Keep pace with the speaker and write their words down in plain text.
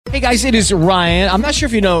Hey guys, it is Ryan. I'm not sure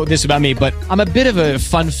if you know this about me, but I'm a bit of a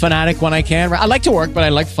fun fanatic when I can. I like to work, but I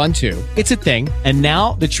like fun too. It's a thing. And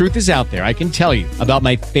now the truth is out there. I can tell you about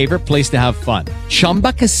my favorite place to have fun.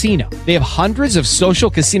 Chumba Casino. They have hundreds of social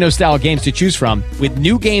casino style games to choose from with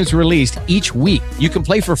new games released each week. You can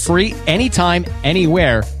play for free anytime,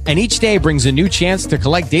 anywhere. And each day brings a new chance to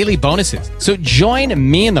collect daily bonuses. So join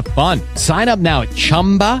me in the fun. Sign up now at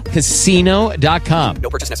ChumbaCasino.com. No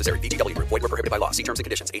purchase necessary. VGW. Void where prohibited by law. See terms and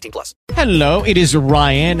conditions. 18+. Hello, it is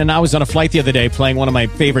Ryan, and I was on a flight the other day playing one of my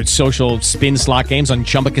favorite social spin slot games on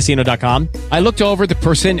ChumbaCasino.com. I looked over at the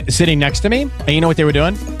person sitting next to me, and you know what they were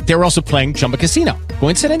doing? They were also playing Chumba Casino.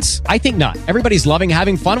 Coincidence? I think not. Everybody's loving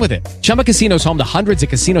having fun with it. Chumba Casino is home to hundreds of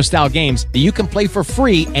casino-style games that you can play for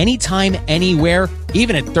free anytime, anywhere,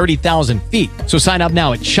 even at 30,000 feet. So sign up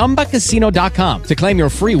now at ChumbaCasino.com to claim your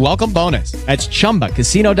free welcome bonus. That's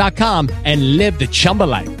ChumbaCasino.com and live the Chumba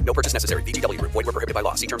life. No purchase necessary. VGW. Void where prohibited by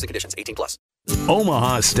law. See terms and conditions. 18+.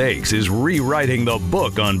 Omaha Steaks is rewriting the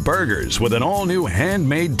book on burgers with an all-new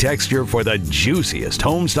handmade texture for the juiciest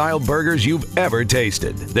home-style burgers you've ever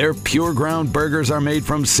tasted. Their pure ground burgers are made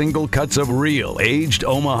from single cuts of real, aged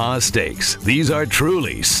Omaha steaks. These are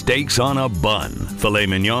truly steaks on a bun. Filet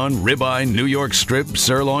mignon, ribeye, New York strip,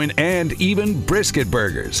 sirloin, and even brisket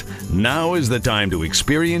burgers. Now is the time to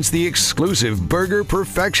experience the exclusive Burger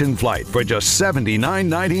Perfection Flight for just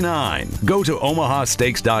 $79.99. Go to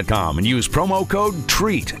omahasteaks.com and use promo code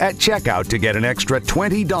TREAT at checkout to get an extra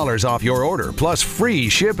 $20 off your order, plus free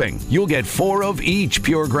shipping. You'll get 4 of each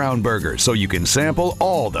pure ground burger, so you can sample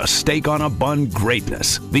all the steak on a bun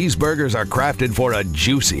greatness. These burgers are crafted for a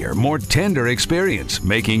juicier, more tender experience,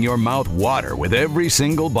 making your mouth water with every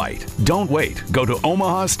single bite. Don't wait. Go to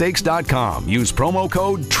omahasteaks.com, use promo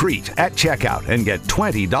code TREAT at checkout, and get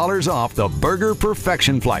 $20 off the Burger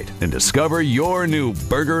Perfection Flight and discover your new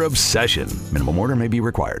burger obsession. Minimum order may be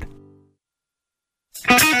required.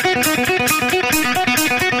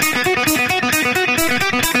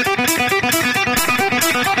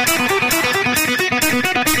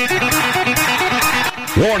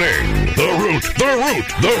 Warning!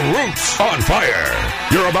 The root's on fire!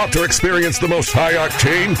 You're about to experience the most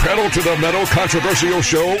high-octane, pedal-to-the-metal controversial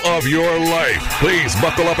show of your life. Please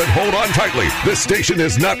buckle up and hold on tightly. This station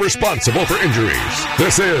is not responsible for injuries.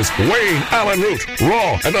 This is Wayne Allyn Root,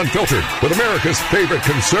 raw and unfiltered, with America's favorite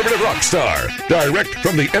conservative rock star. Direct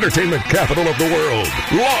from the entertainment capital of the world,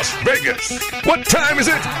 Las Vegas. What time is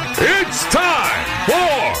it? It's time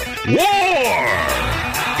for war!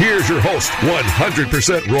 Here's your host,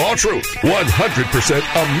 100% raw truth, 100%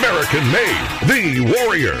 American made, the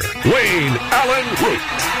warrior, Wayne Allyn Root.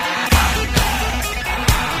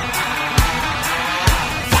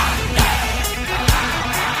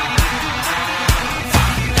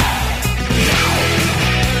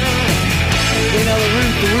 Wayne Allyn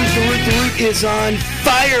Root, the root is on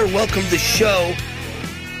fire. Welcome to the show.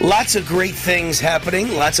 Lots of great things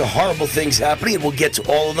happening, lots of horrible things happening, and we'll get to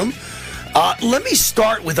all of them. Let me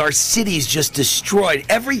start with our cities just destroyed.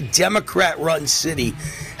 Every Democrat-run city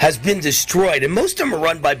has been destroyed, and most of them are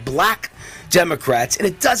run by black Democrats, and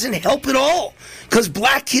it doesn't help at all because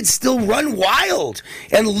black kids still run wild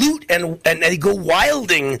and loot, and they go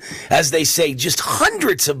wilding, as they say. Just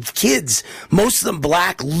hundreds of kids, most of them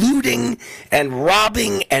black, looting and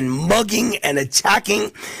robbing and mugging and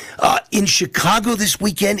attacking in Chicago this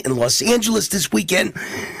weekend, in Los Angeles this weekend.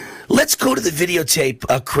 Let's go to the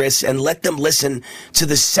videotape, Chris, and let them listen to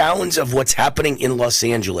the sounds of what's happening in Los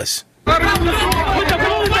Angeles.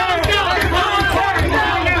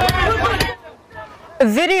 A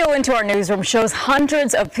video into our newsroom shows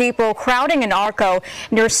hundreds of people crowding an Arco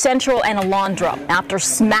near Central and Alondra. After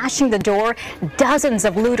smashing the door, dozens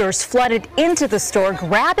of looters flooded into the store,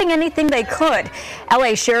 grabbing anything they could.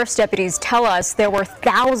 LA Sheriff's deputies tell us there were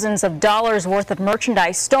thousands of dollars worth of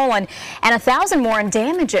merchandise stolen and 1,000 more in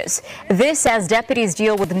damages. This as deputies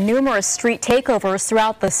deal with numerous street takeovers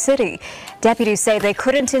throughout the city. Deputies say they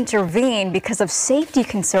couldn't intervene because of safety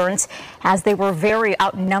concerns as they were very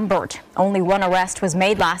outnumbered. Only one arrest was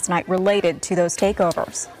made last night related to those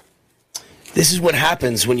takeovers. This is what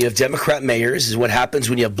happens when you have Democrat mayors. This is what happens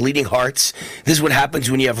when you have bleeding hearts. This is what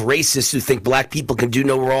happens when you have racists who think black people can do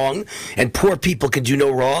no wrong and poor people can do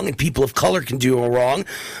no wrong and people of color can do no wrong.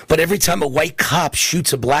 But every time a white cop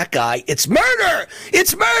shoots a black guy, it's murder!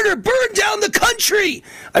 It's murder! Burn down the country!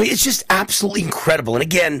 I mean, it's just absolutely incredible. And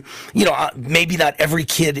again, you know, maybe not every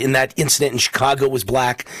kid in that incident in Chicago was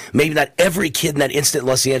black. Maybe not every kid in that incident in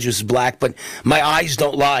Los Angeles was black. But my eyes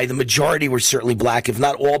don't lie. The majority were certainly black, if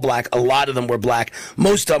not all black. A lot of them them were black.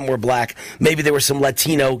 Most of them were black. Maybe there were some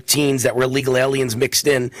Latino teens that were illegal aliens mixed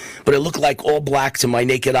in, but it looked like all black to my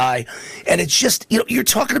naked eye. And it's just, you're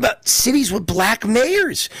talking about cities with black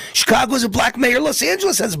mayors. Chicago has a black mayor. Los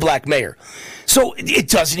Angeles has a black mayor. So it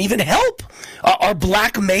doesn't even help. Are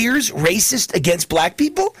black mayors racist against black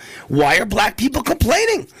people? Why are black people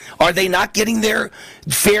complaining? Are they not getting their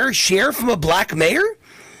fair share from a black mayor?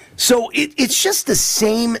 So it's just the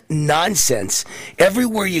same nonsense.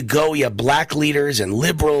 Everywhere you go, you have black leaders and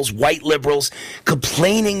liberals, white liberals,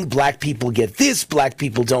 complaining black people get this, black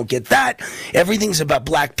people don't get that. Everything's about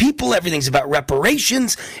black people. Everything's about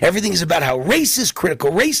reparations. Everything's about how racist,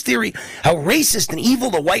 critical race theory, how racist and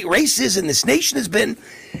evil the white race is in this nation has been.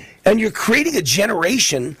 And you're creating a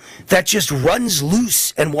generation that just runs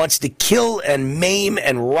loose and wants to kill and maim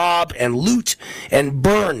and rob and loot and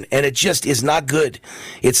burn. And it just is not good.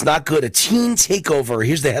 It's not good. A teen takeover.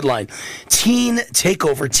 Here's the headline. Teen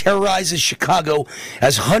takeover terrorizes Chicago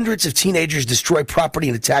as hundreds of teenagers destroy property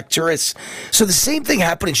and attack tourists. So the same thing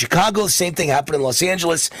happened in Chicago. The same thing happened in Los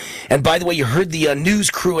Angeles. And by the way, you heard the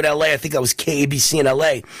news crew in L.A. I think that was KABC in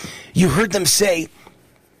L.A. You heard them say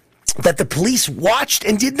that the police watched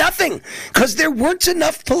and did nothing because there weren't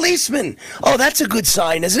enough policemen. Oh, that's a good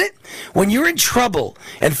sign, isn't it? When you're in trouble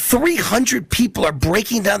and 300 people are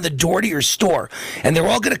breaking down the door to your store and they're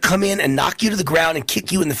all going to come in and knock you to the ground and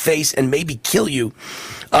kick you in the face and maybe kill you,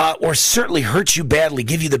 or certainly hurt you badly,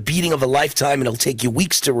 give you the beating of a lifetime, and it'll take you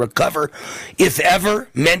weeks to recover, if ever,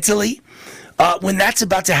 mentally. When that's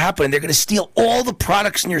about to happen, they're going to steal all the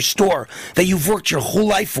products in your store that you've worked your whole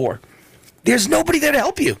life for. There's nobody there to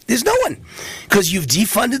help you. There's no one. Because you've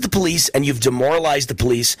defunded the police and you've demoralized the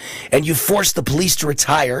police and you've forced the police to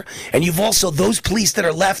retire. And you've also, those police that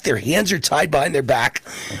are left, their hands are tied behind their back.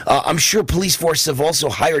 I'm sure police forces have also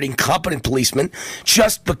hired incompetent policemen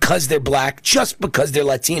just because they're black, just because they're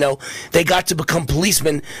Latino. They got to become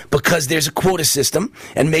policemen because there's a quota system.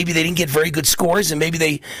 And maybe they didn't get very good scores and maybe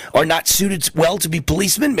they are not suited well to be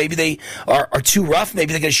policemen. Maybe they are too rough.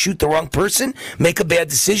 Maybe they're going to shoot the wrong person, make a bad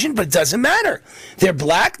decision, but it doesn't matter. They're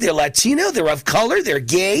black, they're Latino, they're of color, they're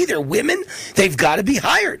gay, they're women. They've got to be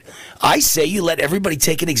hired. I say you let everybody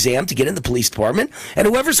take an exam to get in the police department, and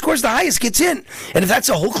whoever scores the highest gets in. And if that's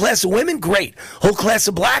a whole class of women, great. Whole class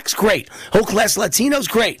of blacks, great. Whole class of Latinos,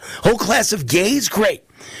 great. Whole class of gays, great.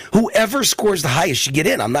 Whoever scores the highest should get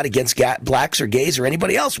in. I'm not against blacks or gays or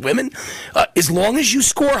anybody else. Women, as long as you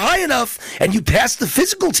score high enough and you pass the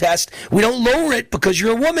physical test, we don't lower it because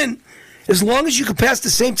you're a woman. As long as you can pass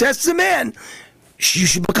the same test as a man, you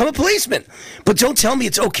should become a policeman. But don't tell me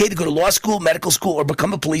it's okay to go to law school, medical school, or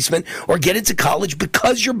become a policeman, or get into college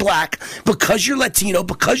because you're black, because you're Latino,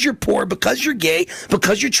 because you're poor, because you're gay,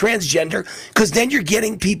 because you're transgender, because then you're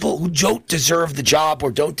getting people who don't deserve the job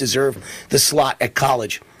or don't deserve the slot at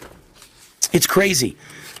college. It's crazy.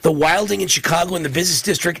 The wilding in Chicago in the business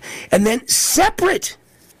district, and then separate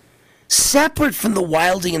from the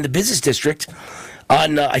wilding in the business district,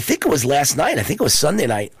 on, I think it was last night. I think it was Sunday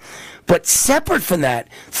night. But separate from that,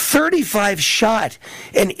 35 shot,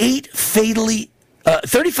 8 fatally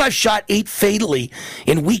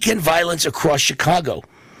in weekend violence across Chicago.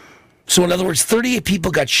 So in other words, 38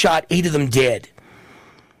 people got shot, 8 of them dead.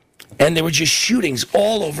 And there were just shootings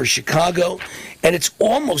all over Chicago. And it's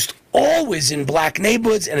almost always in black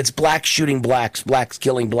neighborhoods, and it's blacks shooting blacks, blacks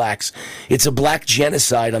killing blacks. It's a black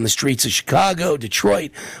genocide on the streets of Chicago,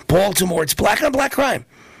 Detroit, Baltimore. It's black on black crime.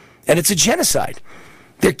 And it's a genocide.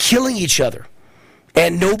 They're killing each other.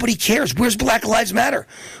 And nobody cares. Where's Black Lives Matter?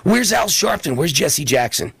 Where's Al Sharpton? Where's Jesse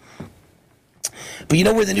Jackson? But you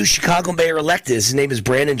know where the new Chicago mayor-elect is? His name is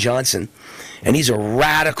Brandon Johnson. And he's a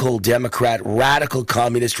radical Democrat, radical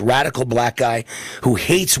communist, radical black guy who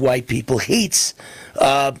hates white people, hates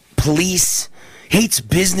police, hates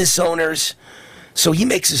business owners. So he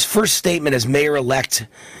makes his first statement as mayor-elect.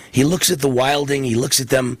 He looks at the wilding. He looks at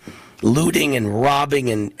them looting and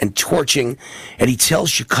robbing and torching. And he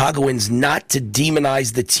tells Chicagoans not to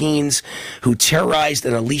demonize the teens who terrorized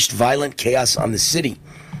and unleashed violent chaos on the city.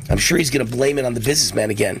 I'm sure he's going to blame it on the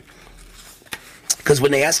businessman again. Because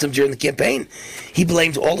when they asked him during the campaign, he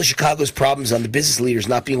blamed all of Chicago's problems on the business leaders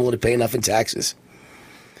not being willing to pay enough in taxes.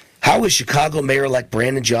 How is Chicago Mayor-elect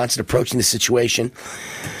Brandon Johnson approaching the situation?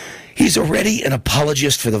 He's already an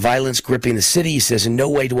apologist for the violence gripping the city. He says, in no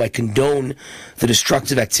way do I condone the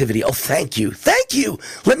destructive activity. Oh, thank you. Thank you.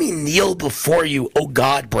 Let me kneel before you, oh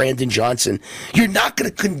God, Brandon Johnson. You're not going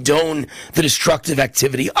to condone the destructive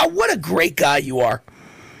activity. Oh, what a great guy you are.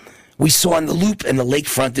 we saw on the Loop and the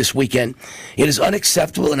lakefront this weekend. It is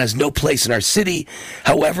unacceptable and has no place in our city.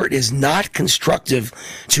 However, it is not constructive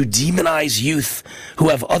to demonize youth who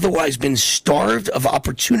have otherwise been starved of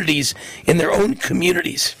opportunities in their own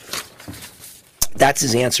communities. That's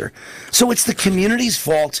his answer. So it's the community's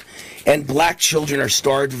fault, and black children are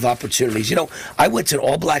starved of opportunities. You know, I went to an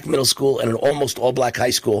all-black middle school and an almost all-black high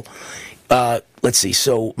school. Let's see.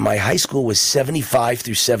 So my high school was 75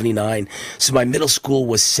 through 79. So my middle school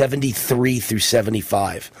was 73 through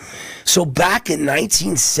 75. So back in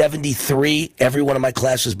 1973, everyone in my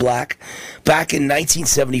class was black. Back in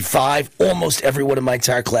 1975, almost everyone in my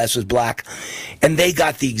entire class was black. And they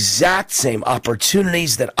got the exact same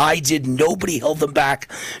opportunities that I did. Nobody held them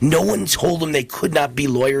back. No one told them they could not be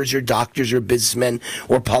lawyers or doctors or businessmen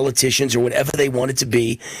or politicians or whatever they wanted to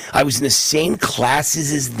be. I was in the same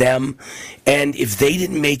classes as them. And if they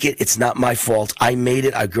didn't make it, it's not my fault. I made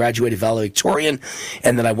it. I graduated valedictorian,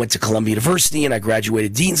 and then I went to Columbia University, and I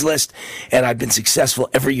graduated Dean's List, and I've been successful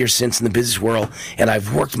every year since in the business world, and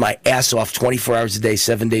I've worked my ass off 24 hours a day,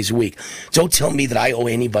 7 days a week. Don't tell me that I owe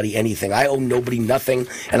anybody anything. I owe nobody nothing,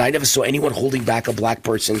 and I never saw anyone holding back a black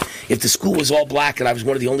person. If the school was all black and I was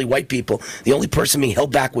one of the only white people, the only person being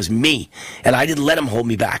held back was me, and I didn't let them hold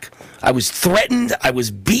me back. I was threatened, I was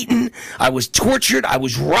beaten, I was tortured, I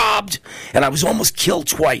was robbed, and I was almost killed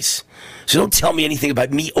twice. So don't tell me anything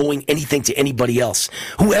about me owing anything to anybody else.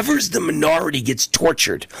 Whoever's the minority gets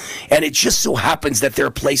tortured. And it just so happens that there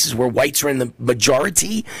are places where whites are in the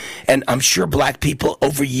majority, and I'm sure black people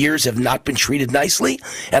over years have not been treated nicely,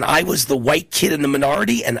 and I was the white kid in the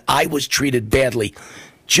minority, and I was treated badly.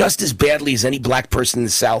 Just as badly as any black person in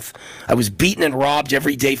the South. I was beaten and robbed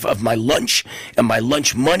every day of my lunch and my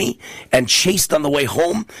lunch money and chased on the way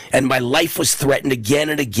home, and my life was threatened again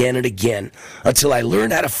and again and again until I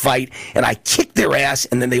learned how to fight, and I kicked their ass,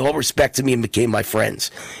 and then they all respected me and became my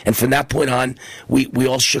friends. And from that point on, we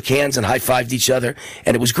all shook hands and high-fived each other,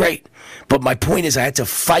 and it was great. But my point is I had to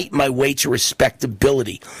fight my way to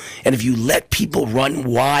respectability. And if you let people run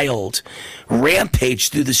wild, rampage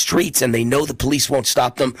through the streets, and they know the police won't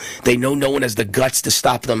stop them, they know no one has the guts to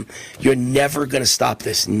stop them, you're never going to stop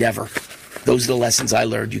this. Never. Those are the lessons I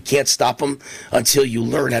learned. You can't stop them until you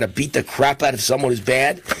learn how to beat the crap out of someone who's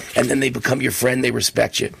bad, and then they become your friend, they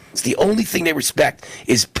respect you. It's the only thing they respect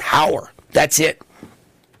is power. That's it.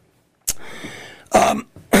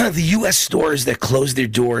 The U.S. stores that close their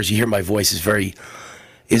doors, you hear my voice is very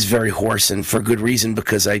hoarse, and for good reason,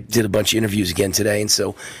 because I did a bunch of interviews again today, and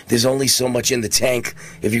so there's only so much in the tank.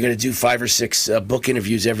 If you're going to do 5 or 6 book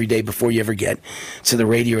interviews every day before you ever get to the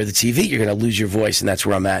radio or the TV, you're going to lose your voice, and that's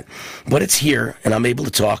where I'm at. But it's here, and I'm able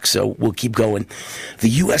to talk, so we'll keep going. The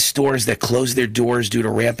U.S. stores that close their doors due to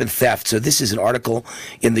rampant theft. So this is an article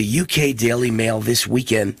in the UK Daily Mail this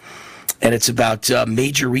weekend, and it's about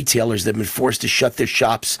major retailers that have been forced to shut their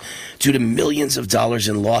shops due to millions of dollars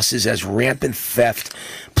in losses as rampant theft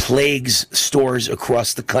plagues stores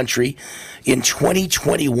across the country. In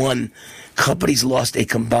 2021, companies lost a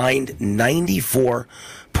combined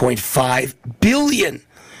 $94.5 billion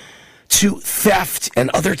to theft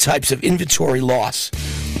and other types of inventory loss.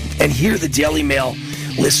 And here the Daily Mail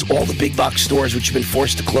lists all the big box stores which have been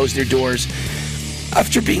forced to close their doors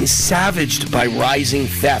after being savaged by rising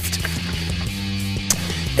theft.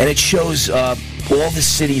 And it shows all the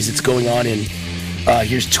cities it's going on in.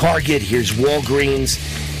 Here's Target, here's Walgreens,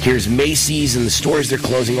 here's Macy's, and the stores they're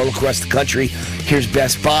closing all across the country. Here's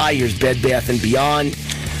Best Buy, here's Bed Bath & Beyond.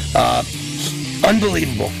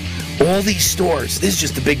 Unbelievable. All these stores, this is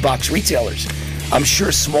just the big box retailers. I'm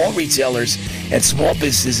sure small retailers and small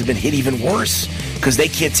businesses have been hit even worse because they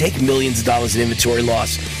can't take millions of dollars in inventory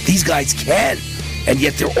loss. These guys can, and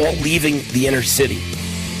yet they're all leaving the inner city.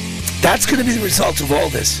 That's going to be the result of all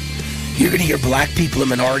this. You're going to hear black people and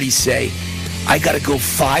minorities say, I got to go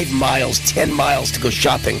 5 miles, 10 miles to go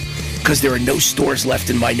shopping because there are no stores left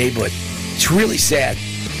in my neighborhood. It's really sad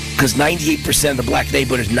because 98% of the black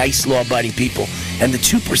neighborhood is nice, law-abiding people, and the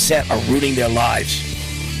 2% are ruining their lives.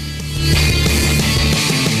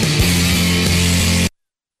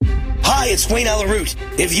 Hi, it's Wayne Allyn.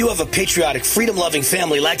 If you have a patriotic, freedom-loving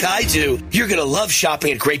family like I do, you're going to love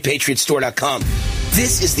shopping at GreatPatriotStore.com.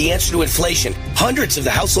 This is the answer to inflation. Hundreds of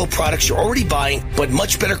the household products you're already buying, but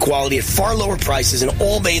much better quality at far lower prices and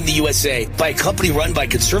all made in the USA by a company run by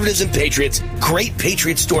conservatives and patriots,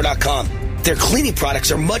 GreatPatriotStore.com. Their cleaning products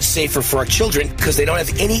are much safer for our children because they don't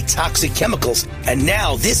have any toxic chemicals. And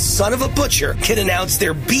now this son of a butcher can announce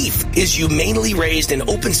their beef is humanely raised in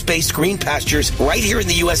open-spaced green pastures right here in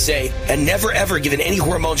the USA and never ever given any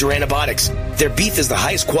hormones or antibiotics. Their beef is the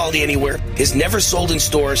highest quality anywhere, is never sold in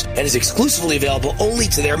stores, and is exclusively available only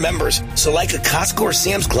to their members. So like a Costco or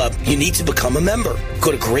Sam's Club, you need to become a member.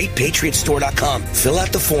 Go to GreatPatriotStore.com, fill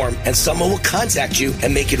out the form, and someone will contact you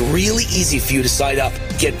and make it really easy for you to sign up.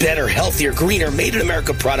 Get better, healthier, greener,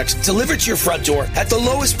 made-in-America products delivered to your front door at the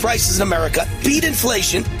lowest prices in America. Beat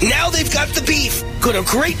inflation. Now they've got the beef. Go to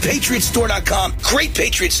GreatPatriotStore.com,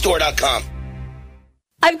 GreatPatriotStore.com.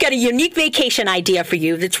 I've got a unique vacation idea for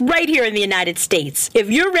you that's right here in the United States.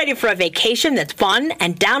 If you're ready for a vacation that's fun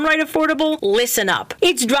and downright affordable, listen up.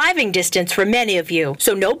 It's driving distance for many of you,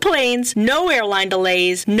 so no planes, no airline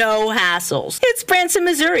delays, no hassles. It's Branson,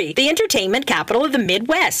 Missouri, the entertainment capital of the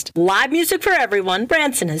Midwest. Live music for everyone.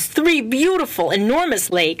 Branson has 3 beautiful,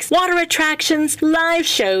 enormous lakes, water attractions, live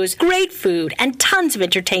shows, great food, and tons of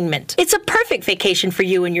entertainment. It's a perfect vacation for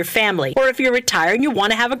you and your family, or if you're retired and you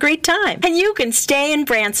want to have a great time. And you can stay in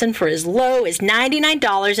Branson for as low as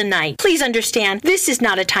 $99 a night. Please understand, this is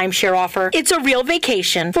not a timeshare offer. It's a real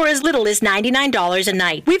vacation for as little as $99 a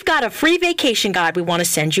night. We've got a free vacation guide we want to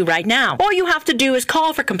send you right now. All you have to do is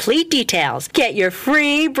call for complete details. Get your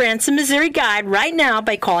free Branson, Missouri guide right now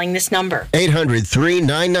by calling this number.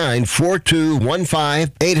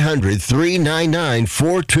 800-399-4215.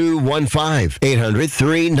 800-399-4215.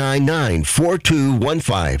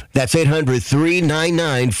 800-399-4215. That's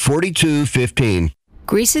 800-399-4215.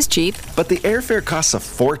 Greece is cheap. But the airfare costs a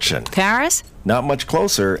fortune. Paris? Not much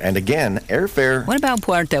closer, and again, airfare... What about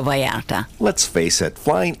Puerto Vallarta? Let's face it,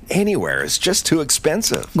 flying anywhere is just too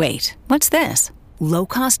expensive. Wait, what's this?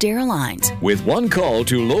 Low-cost airlines. With one call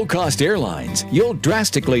to low-cost airlines, you'll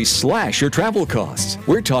drastically slash your travel costs.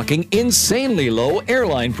 We're talking insanely low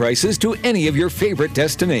airline prices to any of your favorite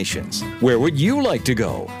destinations. Where would you like to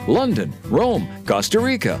go? London, Rome, Costa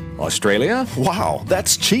Rica, Australia? Wow,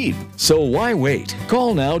 that's cheap. So why wait?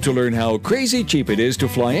 Call now to learn how crazy cheap it is to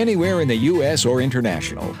fly anywhere in the U.S. or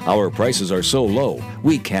international. Our prices are so low,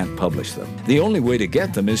 we can't publish them. The only way to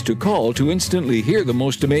get them is to call to instantly hear the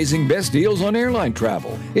most amazing best deals on airline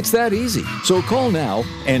travel. It's that easy. So call now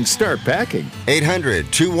and start packing.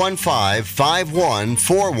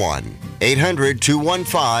 800-215-5141.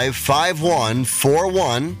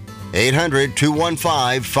 800-215-5141.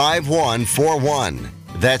 800-215-5141.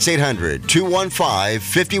 That's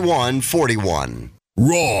 800-215-5141.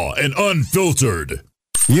 Raw and unfiltered.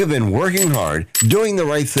 You've been working hard, doing the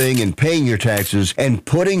right thing and paying your taxes and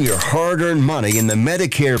putting your hard-earned money in the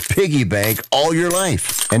Medicare piggy bank all your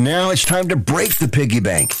life. And now it's time to break the piggy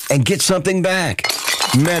bank and get something back.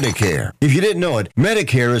 Medicare. If you didn't know it,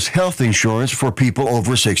 Medicare is health insurance for people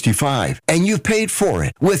over 65, and you've paid for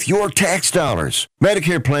it with your tax dollars.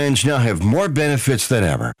 Medicare plans now have more benefits than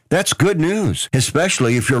ever. That's good news,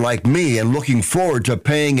 especially if you're like me and looking forward to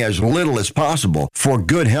paying as little as possible for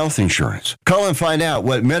good health insurance. Call and find out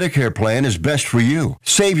what Medicare plan is best for you.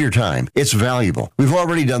 Save your time. It's valuable. We've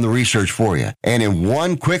already done the research for you, and in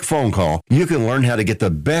one quick phone call, you can learn how to get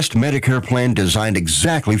the best Medicare plan designed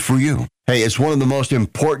exactly for you. Hey, it's one of the most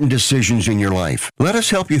important decisions in your life. Let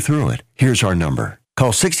us help you through it. Here's our number.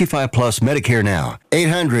 Call 65 Plus Medicare now.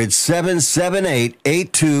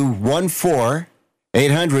 800-778-8214.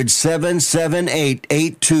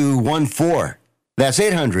 800-778-8214. That's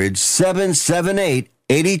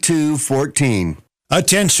 800-778-8214.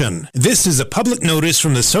 Attention! This is a public notice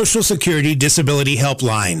from the Social Security Disability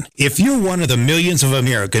Helpline. If you're one of the millions of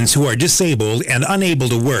Americans who are disabled and unable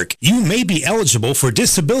to work, you may be eligible for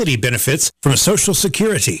disability benefits from Social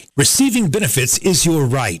Security. Receiving benefits is your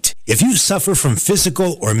right. If you suffer from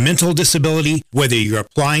physical or mental disability, whether you're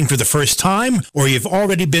applying for the first time or you've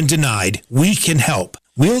already been denied, we can help.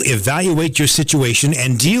 We'll evaluate your situation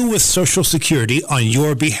and deal with Social Security on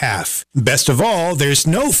your behalf. Best of all, there's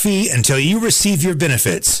no fee until you receive your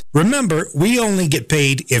benefits. Remember, we only get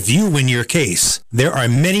paid if you win your case. There are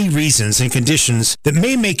many reasons and conditions that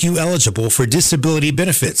may make you eligible for disability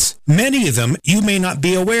benefits. Many of them you may not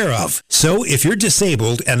be aware of. So if you're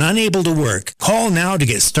disabled and unable to work, call now to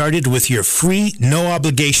get started with your free,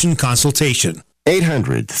 no-obligation consultation.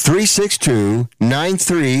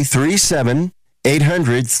 800-362-9337.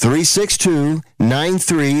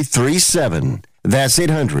 800-362-9337. That's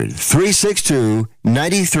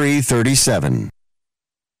 800-362-9337.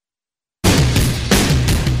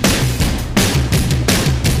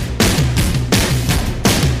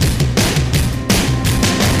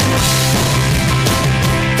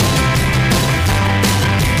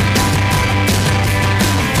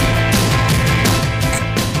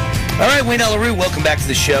 All right, Wayne LaRue, welcome back to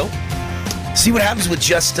the show. See what happens with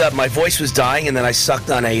just my voice was dying, and then I sucked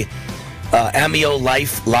on a Amio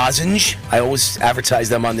Life lozenge. I always advertise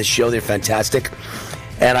them on this show. They're fantastic.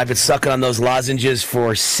 And I've been sucking on those lozenges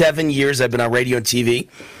for 7 years. I've been on radio and TV.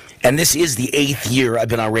 And this is the 8th year I've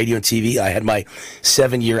been on radio and TV. I had my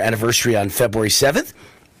 7-year anniversary on February 7th.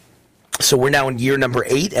 So we're now in year number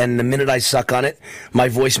 8, and the minute I suck on it, my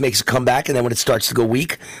voice makes a comeback, and then when it starts to go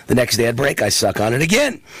weak, the next ad break, I suck on it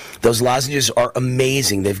again. Those lozenges are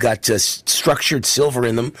amazing. They've got structured silver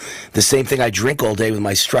in them, the same thing I drink all day with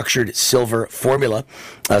my structured silver formula,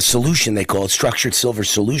 solution they call it, structured silver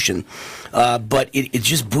solution. But it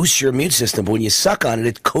just boosts your immune system. But when you suck on it,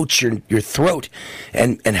 it coats your throat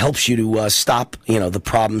and helps you to stop the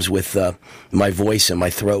problems with my voice and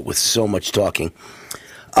my throat with so much talking.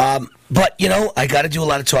 But, I got to do a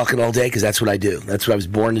lot of talking all day because that's what I do. That's what I was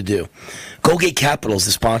born to do. Goldgate Capital is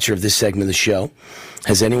the sponsor of this segment of the show.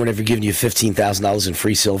 Has anyone ever given you $15,000 in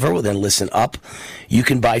free silver? Well, then listen up. You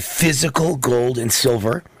can buy physical gold and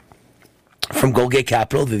silver from Goldgate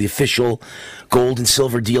Capital. They're the official gold and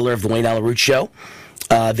silver dealer of the Wayne Allyn Root Show.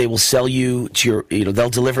 They will sell you to your, they'll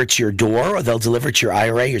deliver it to your door, or they'll deliver it to your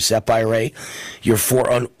IRA, your SEP IRA, your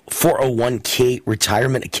 401k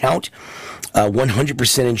retirement account.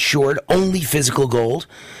 100% insured, only physical gold.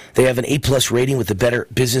 They have an A+ rating with the Better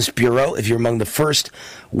Business Bureau. If you're among the first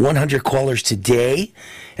 100 callers today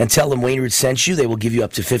and tell them Wayne Root sent you, they will give you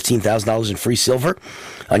up to $15,000 in free silver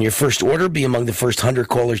on your first order. Be among the first 100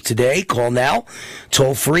 callers today. Call now.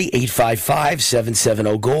 Toll free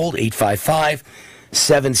 855-770-GOLD,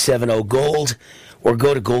 855-770-GOLD, or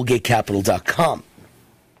go to goldgatecapital.com.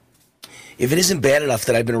 If it isn't bad enough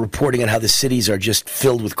that I've been reporting on how the cities are just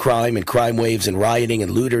filled with crime and crime waves and rioting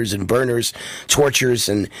and looters and burners, tortures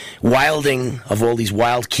and wilding of all these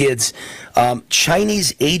wild kids,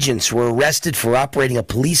 Chinese agents were arrested for operating a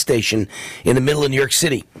police station in the middle of New York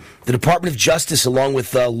City. The Department of Justice, along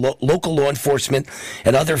with local law enforcement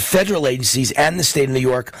and other federal agencies and the state of New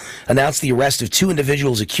York, announced the arrest of 2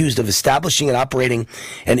 individuals accused of establishing and operating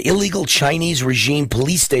an illegal Chinese regime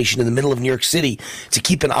police station in the middle of New York City to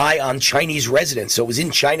keep an eye on Chinese residents. So it was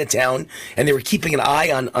in Chinatown, and they were keeping an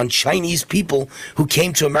eye on Chinese people who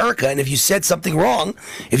came to America. And if you said something wrong,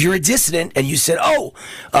 if you're a dissident and you said,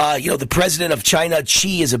 the president of China,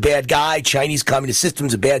 Xi, is a bad guy, Chinese communist system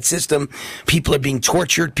is a bad system, people are being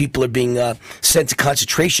tortured, people are being sent to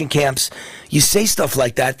concentration camps. You say stuff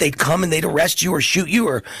like that, they'd come and they'd arrest you or shoot you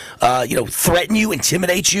or, threaten you,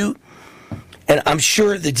 intimidate you. And I'm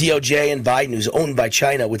sure the DOJ and Biden, who's owned by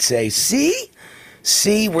China, would say,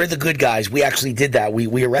 see, we're the good guys. We actually did that.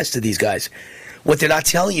 We arrested these guys. What they're not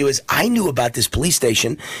telling you is I knew about this police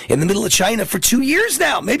station in the middle of China for 2 years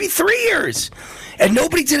now, maybe 3 years. And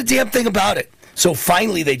nobody did a damn thing about it. So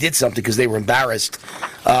finally they did something because they were embarrassed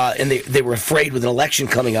and they were afraid with an election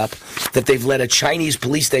coming up that they've let a Chinese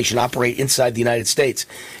police station operate inside the United States.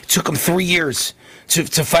 It took them 3 years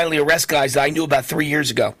to finally arrest guys that I knew about 3 years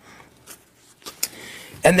ago.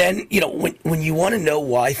 And then, when you want to know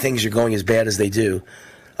why things are going as bad as they do,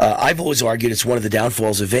 I've always argued it's one of the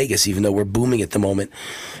downfalls of Vegas, even though we're booming at the moment.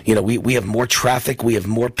 We have more traffic. We have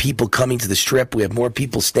more people coming to the Strip. We have more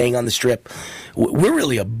people staying on the Strip. We're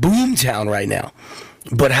really a boom town right now.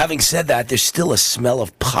 But having said that, there's still a smell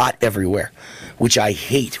of pot everywhere, which I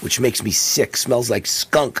hate, which makes me sick. Smells like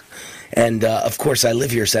skunk. And, of course, I live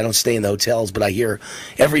here, so I don't stay in the hotels, but I hear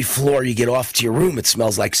every floor you get off to your room, it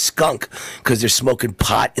smells like skunk because they're smoking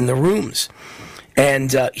pot in the rooms.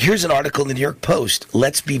 And here's an article in the New York Post.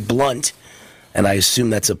 Let's be blunt, and I assume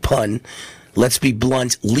that's a pun. Let's be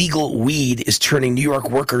blunt. Legal weed is turning New York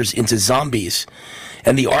workers into zombies.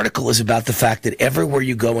 And the article is about the fact that everywhere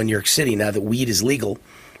you go in New York City, now that weed is legal,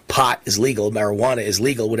 pot is legal, marijuana is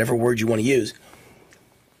legal, whatever word you want to use,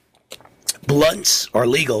 blunts are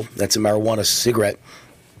legal. That's a marijuana cigarette.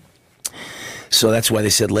 So that's why they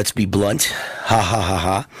said, let's be blunt. Ha, ha, ha,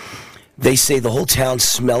 ha. They say the whole town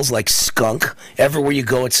smells like skunk. Everywhere you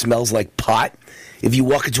go, it smells like pot. If you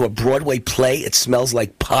walk into a Broadway play, it smells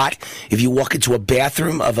like pot. If you walk into a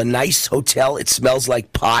bathroom of a nice hotel, it smells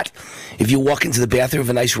like pot. If you walk into the bathroom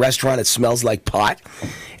of a nice restaurant, it smells like pot.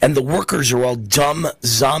 And the workers are all dumb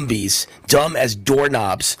zombies, dumb as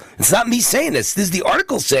doorknobs. It's not me saying this. This is the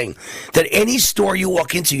article saying that any store you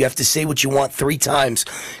walk into, you have to say what you want 3 times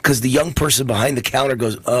because the young person behind the counter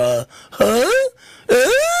goes,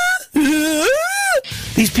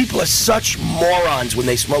 These people are such morons when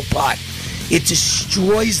they smoke pot. It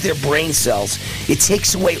destroys their brain cells. It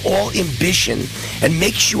takes away all ambition and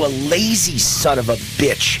makes you a lazy son of a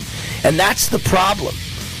bitch. And that's the problem.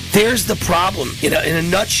 There's the problem in a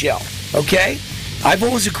nutshell, okay? I've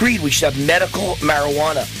always agreed we should have medical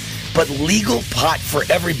marijuana, but legal pot for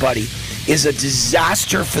everybody is a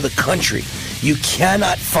disaster for the country. You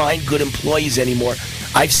cannot find good employees anymore.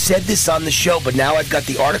 I've said this on the show, but now I've got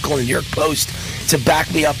the article in the New York Post to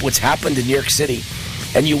back me up what's happened in New York City.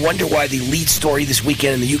 And you wonder why the lead story this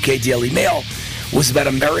weekend in the UK Daily Mail was about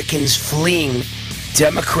Americans fleeing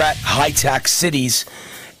Democrat high-tax cities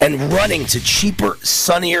and running to cheaper,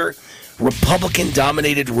 sunnier,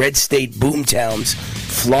 Republican-dominated red state boom towns,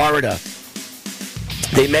 Florida.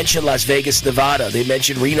 They mentioned Las Vegas, Nevada. They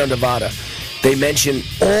mentioned Reno, Nevada. They mentioned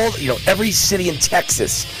every city in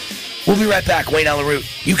Texas. We'll be right back. Wayne Allyn Root.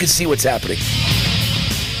 You can see what's happening.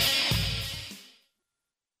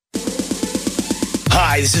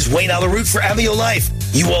 Hi, this is Wayne Allyn Root for Amio Life.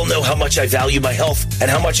 You all know how much I value my health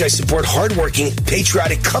and how much I support hardworking,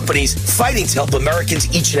 patriotic companies fighting to help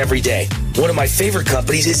Americans each and every day. One of my favorite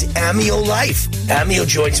companies is Amio Life. Amio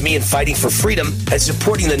joins me in fighting for freedom and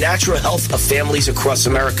supporting the natural health of families across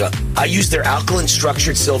America. I use their alkaline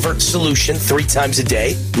structured silver solution 3 times a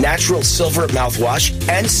day, natural silver mouthwash,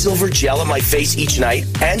 and silver gel on my face each night,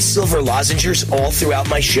 and silver lozenges all throughout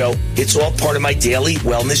my show. It's all part of my daily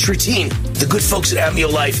wellness routine. The good folks at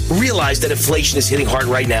Amio Life realize that inflation is hitting hard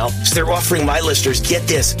right now, so they're offering my listeners, get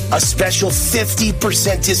this, a special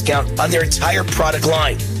 50% discount on their entire product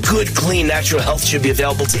line. Good, clean, natural health should be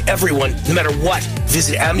available to everyone, no matter what.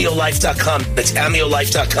 Visit AmioLife.com. That's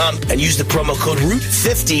AmioLife.com and use the promo code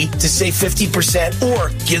ROOT50 to save 50% or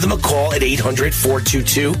give them a call at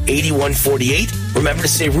 800-422-8148. Remember to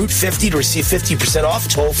say ROOT50 to receive 50% off.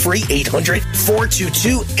 Toll free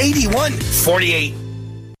 800-422-8148.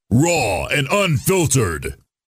 Raw and unfiltered.